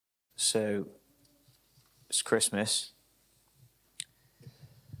So, it's Christmas.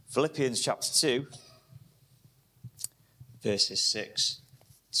 Philippians chapter 2, verses 6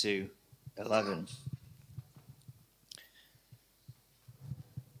 to 11.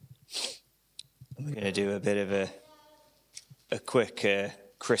 We're going to do a bit of a quick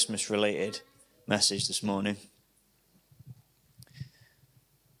Christmas-related message this morning.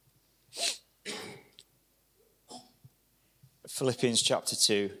 Philippians chapter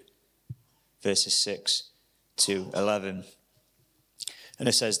 2, verses 6 to 11. And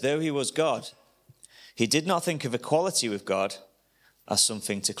it says, though he was God, he did not think of equality with God as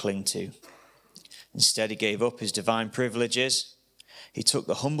something to cling to. Instead, he gave up his divine privileges. He took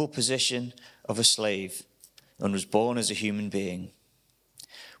the humble position of a slave and was born as a human being.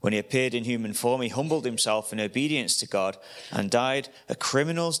 When he appeared in human form, he humbled himself in obedience to God and died a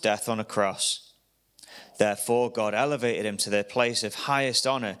criminal's death on a cross. Therefore, God elevated him to the place of highest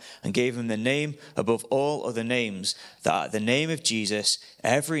honor and gave him the name above all other names, that at the name of Jesus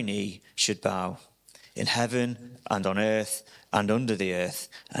every knee should bow, in heaven and on earth and under the earth,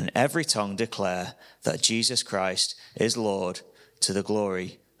 and every tongue declare that Jesus Christ is Lord, to the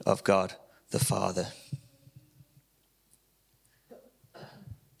glory of God the Father.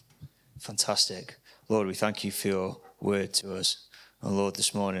 Fantastic. Lord, we thank you for your word to us. And Lord,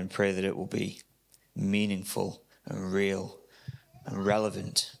 this morning, pray that it will be meaningful and real and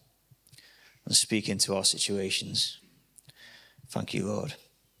relevant and speak into our situations. Thank you, Lord.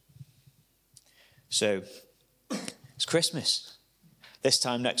 So, it's Christmas. This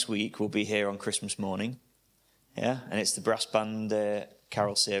time next week, we'll be here on Christmas morning. Yeah, and it's the brass band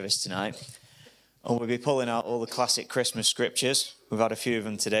carol service tonight. And we'll be pulling out all the classic Christmas scriptures. We've had a few of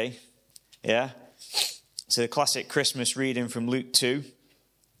them today. Yeah. So the classic Christmas reading from Luke 2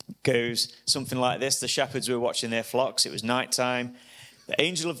 goes something like this. The shepherds were watching their flocks. It was nighttime. The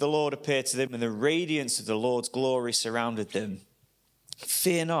angel of the Lord appeared to them, and the radiance of the Lord's glory surrounded them.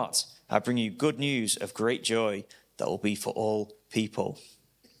 Fear not, I bring you good news of great joy that will be for all people.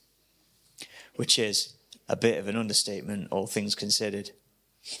 Which is a bit of an understatement, all things considered.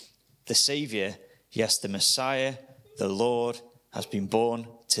 The Saviour, yes, the Messiah, the Lord, has been born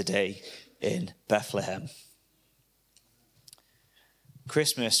today in Bethlehem.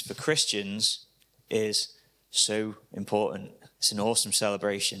 Christmas for Christians is so important. It's an awesome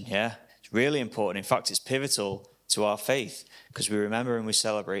celebration, yeah? It's really important. In fact, it's pivotal to our faith because we remember and we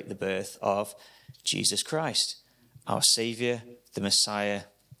celebrate the birth of Jesus Christ, our Saviour, the Messiah,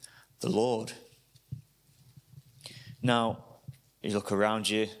 the Lord. Now, you look around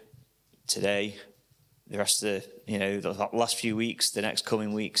you today, the rest of the last few weeks, the next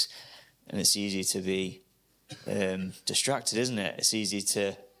coming weeks, and it's easy to be distracted, isn't it? It's easy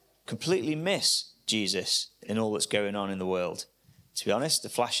to completely miss Jesus in all that's going on in the world. To be honest, the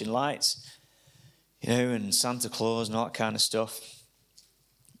flashing lights, and Santa Claus and all that kind of stuff.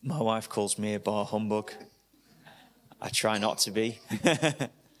 My wife calls me a bar humbug. I try not to be.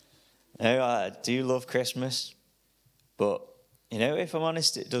 I do love Christmas, but if I'm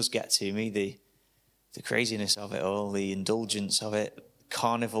honest, it does get to me, the craziness of it all, the indulgence of it,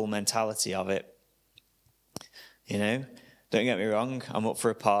 carnival mentality of it. Don't get me wrong, I'm up for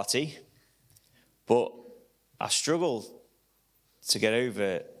a party, but I struggle to get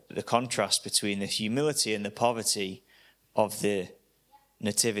over the contrast between the humility and the poverty of the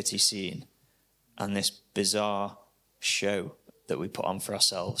nativity scene and this bizarre show that we put on for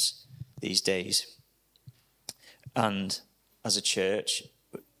ourselves these days. And as a church,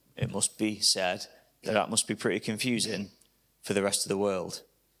 it must be said that must be pretty confusing for the rest of the world.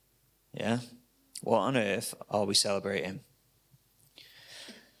 Yeah? What on earth are we celebrating?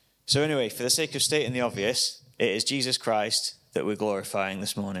 So anyway, for the sake of stating the obvious, it is Jesus Christ that we're glorifying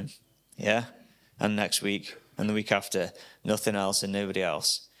this morning. Yeah? And next week and the week after, nothing else and nobody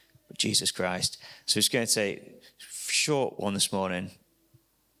else but Jesus Christ. So it's going to take a short one this morning.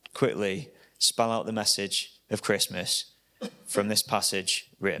 Quickly spell out the message of Christmas from this passage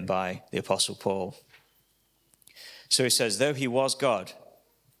written by the Apostle Paul. So he says, though he was God,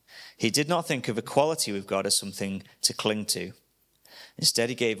 he did not think of equality with God as something to cling to. Instead,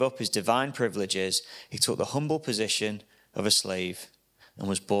 he gave up his divine privileges. He took the humble position of a slave and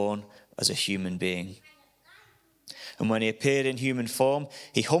was born as a human being. And when he appeared in human form,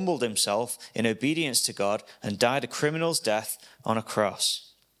 he humbled himself in obedience to God and died a criminal's death on a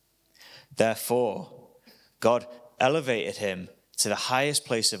cross. Therefore, God elevated him to the highest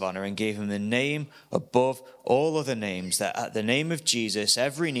place of honor and gave him the name above all other names, that at the name of Jesus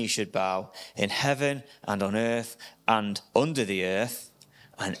every knee should bow in heaven and on earth and under the earth,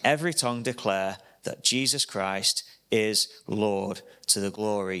 and every tongue declare that Jesus Christ is Lord, to the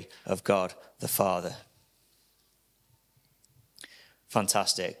glory of God the Father.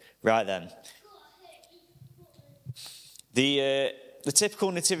 Fantastic. Right then. The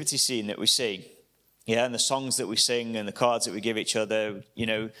typical nativity scene that we see, and the songs that we sing and the cards that we give each other,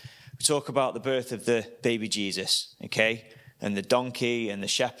 we talk about the birth of the baby Jesus, okay? And the donkey and the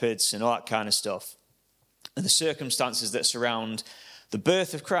shepherds and all that kind of stuff. And the circumstances that surround the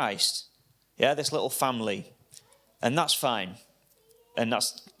birth of Christ, this little family. And that's fine. And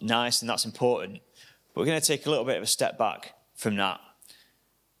that's nice and that's important. But we're going to take a little bit of a step back from that.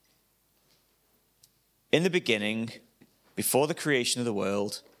 In the beginning, before the creation of the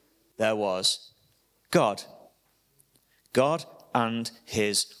world, there was God. God and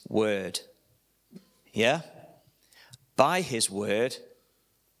his word. Yeah? By his word,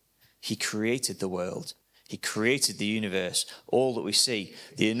 he created the world. He created the universe, all that we see,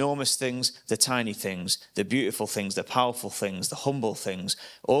 the enormous things, the tiny things, the beautiful things, the powerful things, the humble things,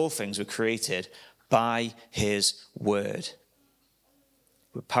 all things were created by his word.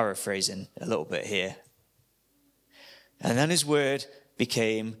 We're paraphrasing a little bit here. And then his word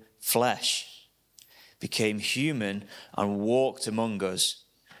became flesh, became human and walked among us.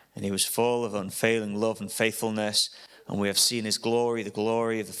 And he was full of unfailing love and faithfulness. And we have seen his glory, the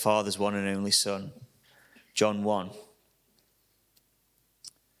glory of the Father's one and only Son. John 1.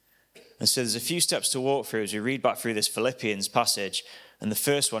 And so there's a few steps to walk through as we read back through this Philippians passage. And the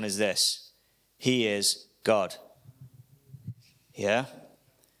first one is this. He is God. Yeah?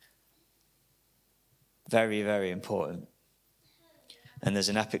 Very, very important. And there's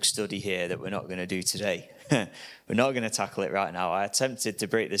an epic study here that we're not going to do today. We're not going to tackle it right now. I attempted to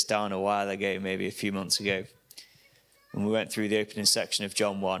break this down a while ago, maybe a few months ago, when we went through the opening section of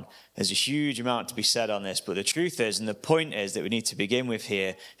John 1. There's a huge amount to be said on this, but the truth is, and the point is that we need to begin with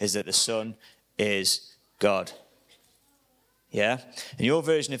here, is that the Son is God. Yeah? And your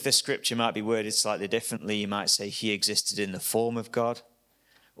version of this scripture might be worded slightly differently. You might say he existed in the form of God,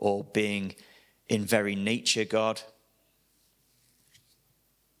 or being in very nature God.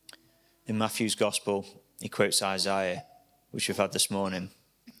 In Matthew's Gospel, he quotes Isaiah, which we've had this morning,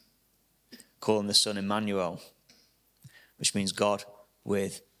 calling the Son Emmanuel, which means God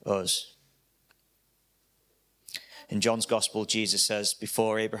with us. In John's Gospel, Jesus says,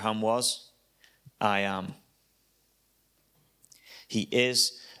 before Abraham was, I am. He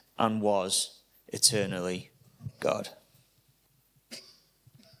is and was eternally God.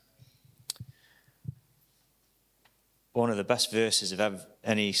 One of the best verses of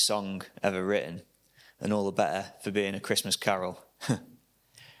any song ever written, and all the better for being a Christmas carol.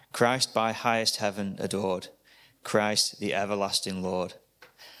 Christ by highest heaven adored, Christ the everlasting Lord.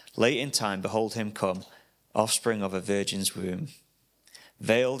 Late in time, behold him come, offspring of a virgin's womb.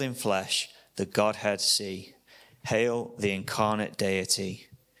 Veiled in flesh, the Godhead see. Hail the incarnate deity.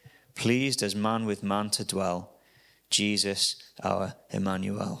 Pleased as man with man to dwell. Jesus our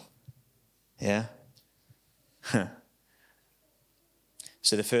Emmanuel. Yeah?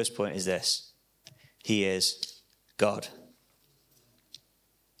 So the first point is this. He is God.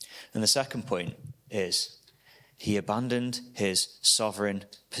 And the second point is he abandoned his sovereign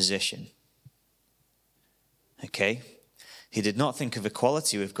position. Okay? He did not think of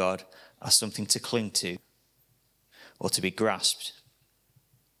equality with God as something to cling to or to be grasped.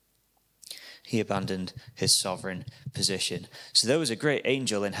 He abandoned his sovereign position. So there was a great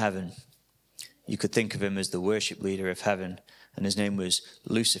angel in heaven. You could think of him as the worship leader of heaven, and his name was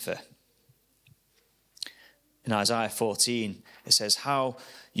Lucifer. In Isaiah 14, it says, how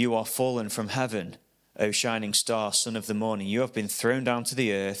you are fallen from heaven, O shining star, son of the morning. You have been thrown down to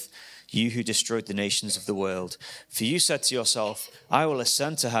the earth, you who destroyed the nations of the world. For you said to yourself, I will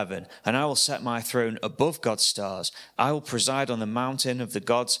ascend to heaven, and I will set my throne above God's stars. I will preside on the mountain of the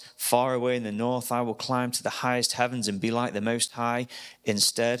gods far away in the north. I will climb to the highest heavens and be like the Most High.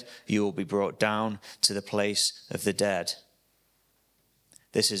 Instead, you will be brought down to the place of the dead.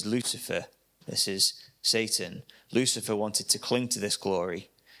 This is Lucifer. This is Satan. Lucifer wanted to cling to this glory.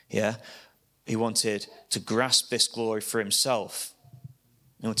 Yeah? He wanted to grasp this glory for himself.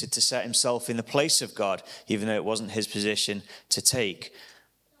 He wanted to set himself in the place of God, even though it wasn't his position to take.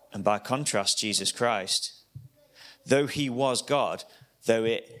 And by contrast, Jesus Christ, though he was God, though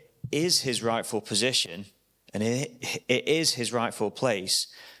it is his rightful position, and it is his rightful place,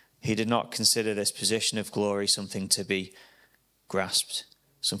 he did not consider this position of glory something to be grasped,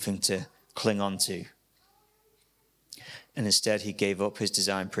 something to cling on to. And instead, he gave up his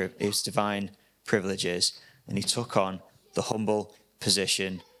divine privileges, and he took on the humble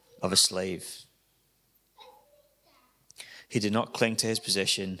position of a slave. He did not cling to his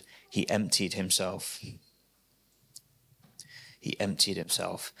position. He emptied himself. he emptied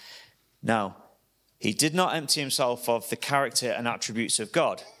himself. Now, he did not empty himself of the character and attributes of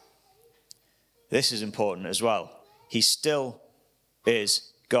God. This is important as well. He still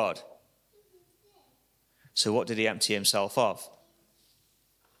is God. So what did he empty himself of?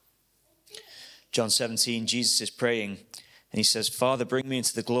 John 17, Jesus is praying, and he says, Father, bring me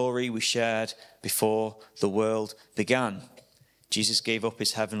into the glory we shared before the world began. Jesus gave up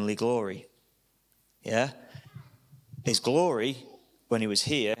his heavenly glory. Yeah? His glory, when he was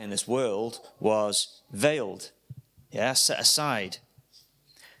here in this world, was veiled. Yeah? Set aside.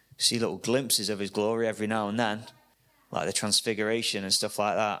 You see little glimpses of his glory every now and then, like the transfiguration and stuff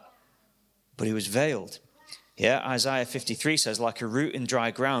like that. But he was veiled. Yeah, Isaiah 53 says, like a root in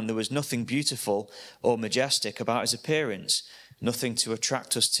dry ground, there was nothing beautiful or majestic about his appearance, nothing to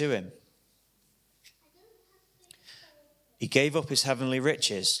attract us to him. He gave up his heavenly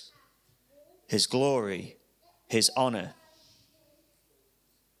riches, his glory, his honor.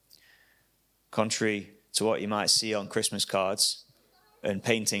 Contrary to what you might see on Christmas cards and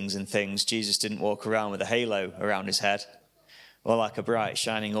paintings and things, Jesus didn't walk around with a halo around his head or like a bright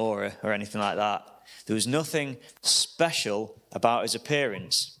shining aura or anything like that. There was nothing special about his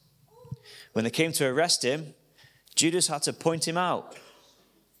appearance. When they came to arrest him, Judas had to point him out.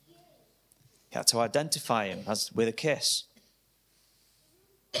 He had to identify him with a kiss.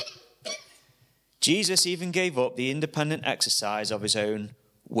 Jesus even gave up the independent exercise of his own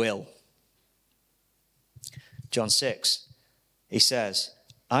will. John 6, he says,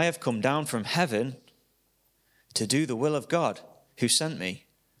 I have come down from heaven to do the will of God who sent me,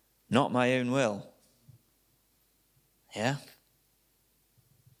 not my own will. Yeah?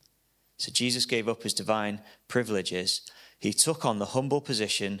 So Jesus gave up his divine privileges. He took on the humble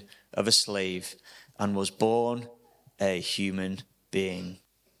position of a slave and was born a human being.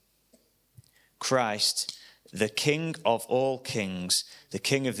 Christ, the King of all kings, the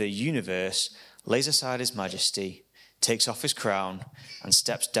King of the universe, lays aside his majesty, takes off his crown, and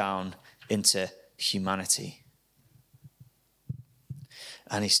steps down into humanity.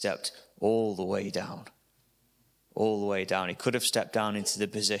 And he stepped all the way down. All the way down. He could have stepped down into the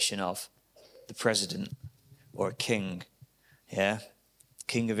position of the president or a king. Yeah?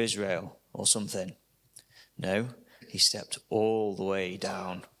 King of Israel or something. No, he stepped all the way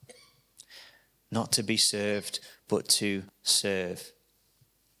down. Not to be served, but to serve.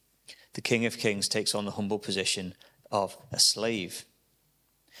 The King of Kings takes on the humble position of a slave.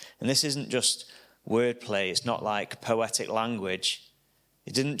 And this isn't just wordplay. It's not like poetic language.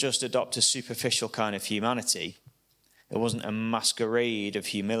 He didn't just adopt a superficial kind of humanity. It wasn't a masquerade of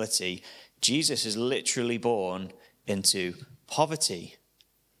humility. Jesus is literally born into poverty.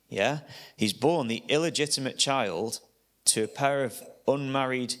 Yeah? He's born the illegitimate child to a pair of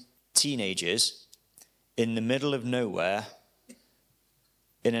unmarried teenagers in the middle of nowhere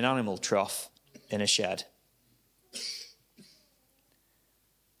in an animal trough in a shed.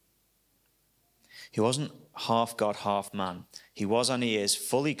 He wasn't half God, half man. He was and he is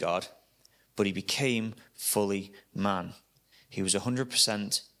fully God, but he became fully man. He was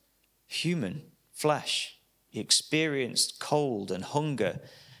 100% human, flesh. He experienced cold and hunger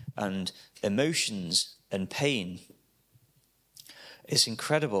and emotions and pain. It's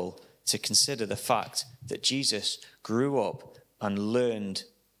incredible to consider the fact that Jesus grew up and learned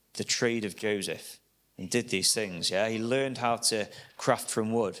the trade of Joseph. He did these things, yeah? He learned how to craft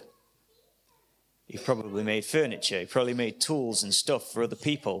from wood. He probably made furniture. He probably made tools and stuff for other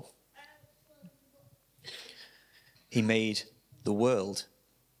people. He made the world.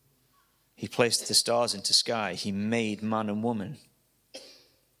 He placed the stars into sky. He made man and woman.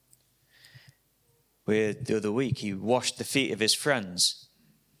 The other week, he washed the feet of his friends.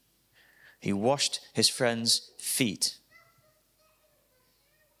 He washed his friends' feet.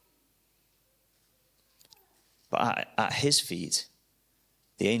 But at his feet,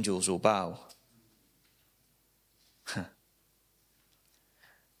 the angels will bow.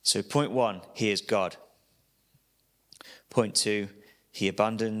 So point 1, he is God. Point 2, he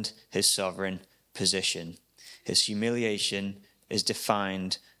abandoned his sovereign position. His humiliation is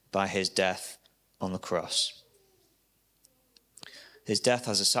defined by his death on the cross. His death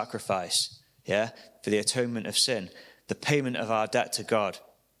as a sacrifice, for the atonement of sin, the payment of our debt to God.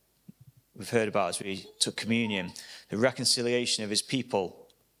 We've heard about as we took communion, the reconciliation of his people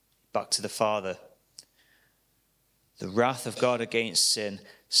back to the Father. The wrath of God against sin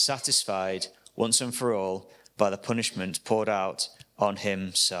satisfied once and for all by the punishment poured out on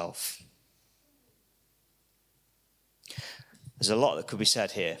himself. There's a lot that could be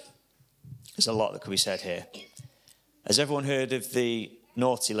said here. Has everyone heard of the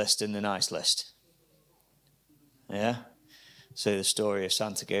naughty list and the nice list? Yeah? So the story of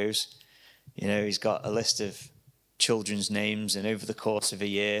Santa goes, he's got a list of children's names, and over the course of a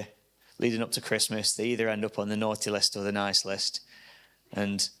year, leading up to Christmas, they either end up on the naughty list or the nice list.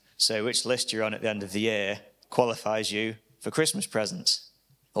 And so which list you're on at the end of the year qualifies you for Christmas presents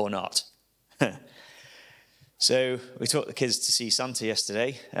or not. So we took the kids to see Santa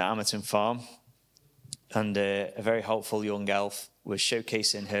yesterday at Amerton Farm, and a very hopeful young elf was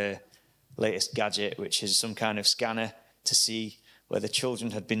showcasing her latest gadget, which is some kind of scanner to see whether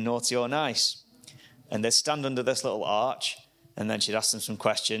children had been naughty or nice. And they'd stand under this little arch, and then she'd ask them some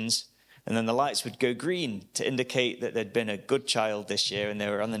questions, and then the lights would go green to indicate that they'd been a good child this year and they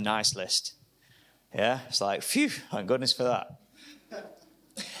were on the nice list. Yeah, it's like, phew, thank goodness for that.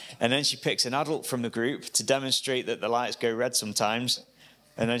 And then she picks an adult from the group to demonstrate that the lights go red sometimes.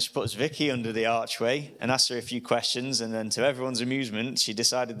 And then she puts Vicky under the archway and asks her a few questions. And then to everyone's amusement, she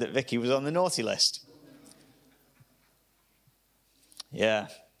decided that Vicky was on the naughty list. Yeah.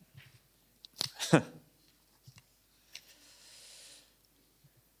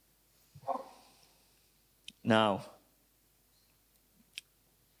 Now,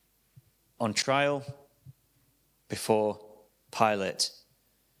 on trial before Pilate,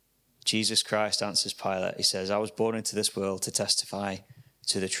 Jesus Christ answers Pilate. He says, I was born into this world to testify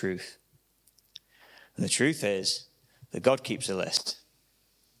to the truth. And the truth is that God keeps a list.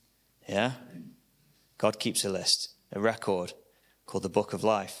 Yeah? God keeps a list, a record called the Book of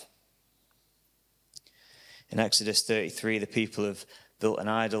Life. In Exodus 33, the people have built an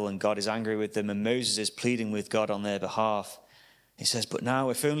idol and God is angry with them, and Moses is pleading with God on their behalf. He says, but now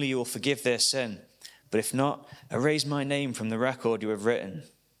if only you will forgive their sin, but if not, erase my name from the record you have written.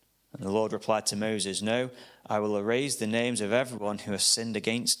 And the Lord replied to Moses, no, I will erase the names of everyone who has sinned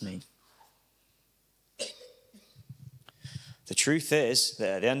against me. The truth is that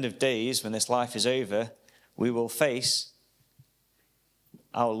at the end of days, when this life is over, we will face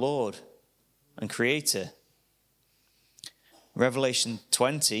our Lord and Creator. Revelation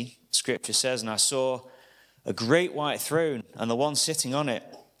 20, Scripture says, and I saw a great white throne and the one sitting on it,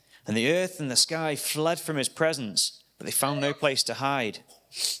 and the earth and the sky fled from his presence, but they found no place to hide.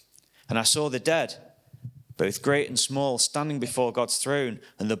 And I saw the dead, both great and small, standing before God's throne,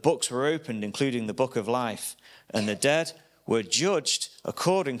 and the books were opened, including the book of life. And the dead were judged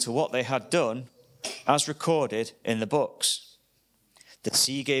according to what they had done, as recorded in the books. The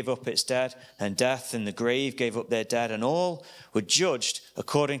sea gave up its dead, and death and the grave gave up their dead, and all were judged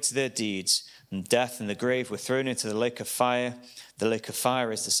according to their deeds. And death and the grave were thrown into the lake of fire. The lake of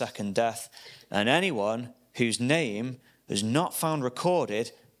fire is the second death. And anyone whose name is not found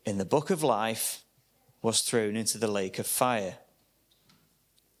recorded in the book of life was thrown into the lake of fire.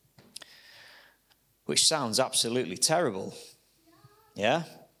 Which sounds absolutely terrible. Yeah?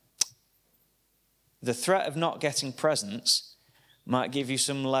 The threat of not getting presents might give you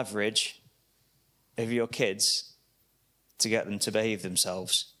some leverage over your kids to get them to behave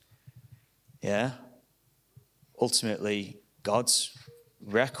themselves. Yeah? Ultimately, God's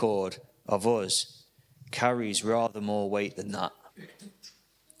record of us carries rather more weight than that.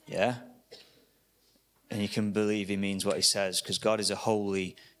 Yeah? And you can believe he means what he says, because God is a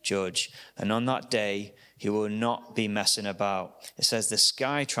holy judge. And on that day, he will not be messing about. It says the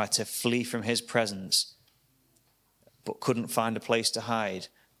sky tried to flee from his presence, but couldn't find a place to hide.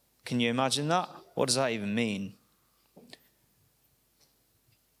 Can you imagine that? What does that even mean?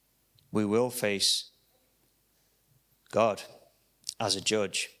 We will face God as a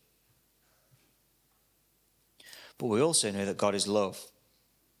judge. But we also know that God is love.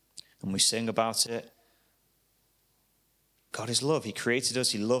 And we sing about it. God is love. He created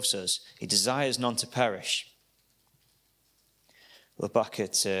us. He loves us. He desires none to perish. Look back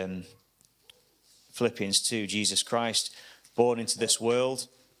at Philippians 2, Jesus Christ, born into this world.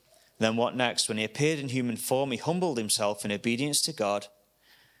 Then what next? When he appeared in human form, he humbled himself in obedience to God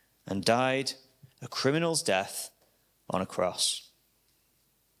and died a criminal's death on a cross.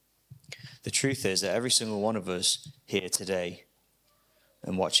 The truth is that every single one of us here today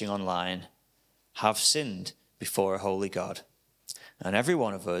and watching online have sinned before a holy God. And every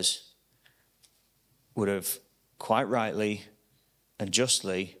one of us would have quite rightly and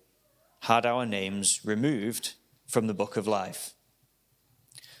justly had our names removed from the book of life.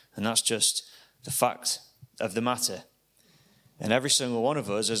 And that's just the fact of the matter. And every single one of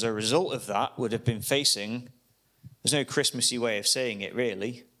us, as a result of that, would have been facing, there's no Christmassy way of saying it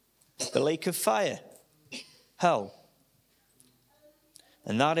really, the lake of fire, hell.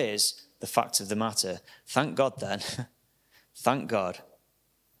 And that is the fact of the matter. Thank God then, thank God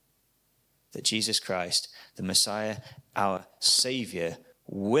that Jesus Christ, the Messiah, our Saviour,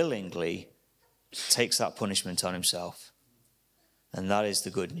 willingly takes that punishment on himself. And that is the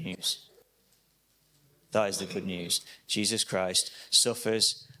good news. That is the good news. Jesus Christ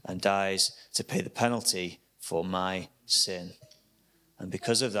suffers and dies to pay the penalty for my sin. And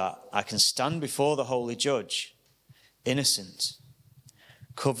because of that, I can stand before the holy judge, innocent,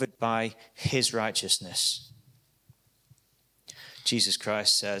 covered by his righteousness. Jesus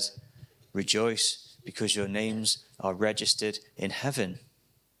Christ says, rejoice because your names are registered in heaven,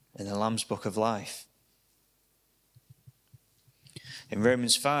 in the Lamb's Book of Life. In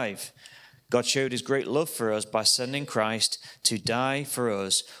Romans 5, God showed his great love for us by sending Christ to die for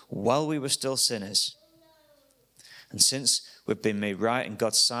us while we were still sinners. And since we've been made right in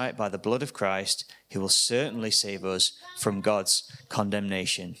God's sight by the blood of Christ, he will certainly save us from God's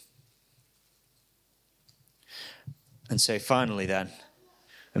condemnation. And so finally then,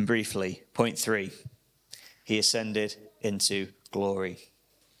 and briefly, point 3, he ascended into glory.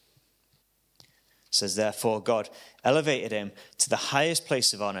 It says, therefore God elevated him to the highest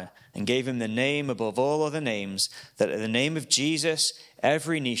place of honor and gave him the name above all other names, that at the name of Jesus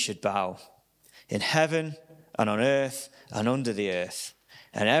every knee should bow, in heaven and on earth and under the earth,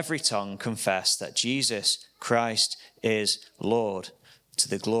 and every tongue confess that Jesus Christ is Lord, to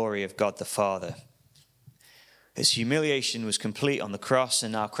the glory of God the Father. His humiliation was complete on the cross,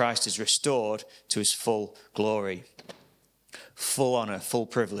 and now Christ is restored to his full glory. Full honor, full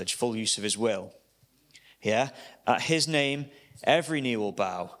privilege, full use of his will. Yeah? At his name, every knee will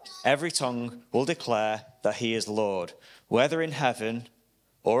bow, every tongue will declare that he is Lord, whether in heaven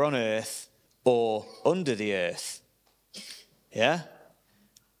or on earth or under the earth. Yeah?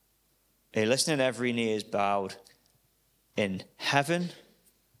 Are you listening? Every knee is bowed in heaven,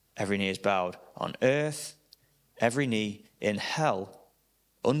 every knee is bowed on earth, every knee in hell,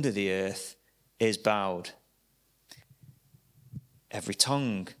 under the earth, is bowed. Every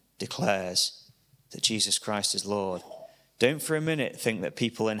tongue declares that Jesus Christ is Lord. Don't for a minute think that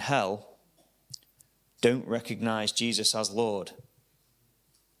people in hell don't recognize Jesus as Lord.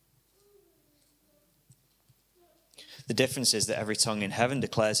 The difference is that every tongue in heaven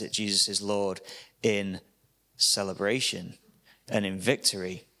declares that Jesus is Lord in celebration and in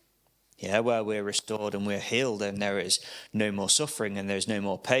victory. Yeah, where we're restored and we're healed and there is no more suffering and there's no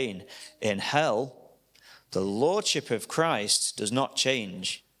more pain. In hell, the lordship of Christ does not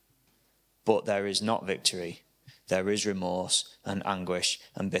change, but there is not victory. There is remorse and anguish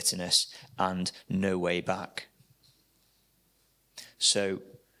and bitterness and no way back. So,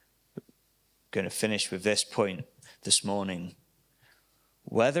 I'm going to finish with this point this morning.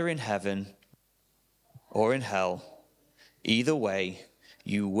 Whether in heaven or in hell, either way,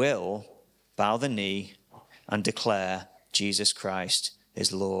 you will bow the knee and declare Jesus Christ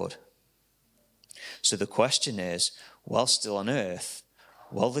is Lord. So the question is, while still on earth,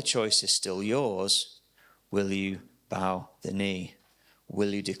 while the choice is still yours, will you bow the knee?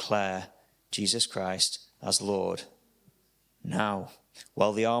 Will you declare Jesus Christ as Lord? Now,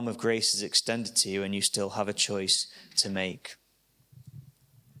 while the arm of grace is extended to you and you still have a choice to make.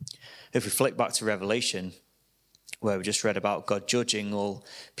 If we flick back to Revelation, where we just read about God judging all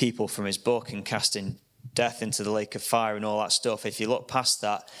people from his book and casting death into the lake of fire and all that stuff. If you look past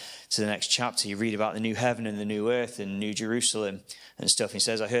that to the next chapter, you read about the new heaven and the new earth and New Jerusalem and stuff. He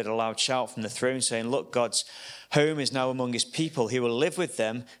says, I heard a loud shout from the throne saying, look, God's home is now among his people. He will live with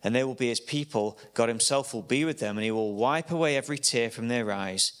them and they will be his people. God himself will be with them and he will wipe away every tear from their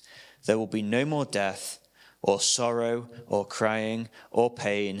eyes. There will be no more death or sorrow or crying or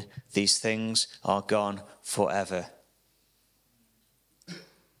pain. These things are gone forever.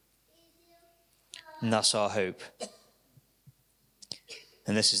 And that's our hope.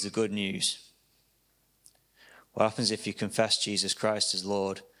 And this is the good news. What happens if you confess Jesus Christ as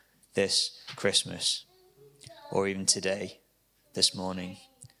Lord this Christmas? Or even today, this morning?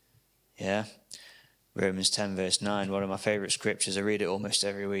 Yeah? Romans 10 verse 9, one of my favourite scriptures. I read it almost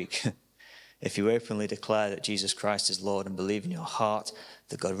every week. If you openly declare that Jesus Christ is Lord and believe in your heart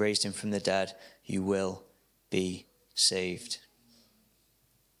that God raised him from the dead, you will be saved.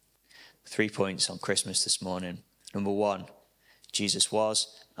 3 points on Christmas this morning. Number 1, Jesus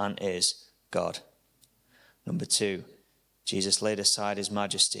was and is God. Number 2, Jesus laid aside his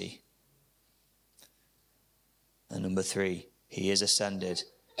majesty. And number 3, he is ascended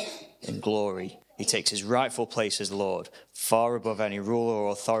in glory. He takes his rightful place as Lord, far above any ruler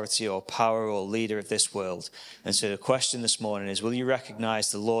or authority or power or leader of this world. And so the question this morning is, will you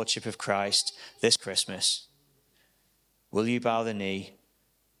recognize the Lordship of Christ this Christmas? Will you bow the knee?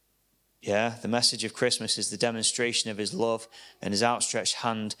 Yeah, the message of Christmas is the demonstration of his love and his outstretched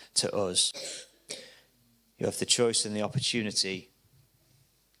hand to us. You have the choice and the opportunity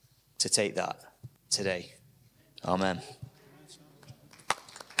to take that today. Amen.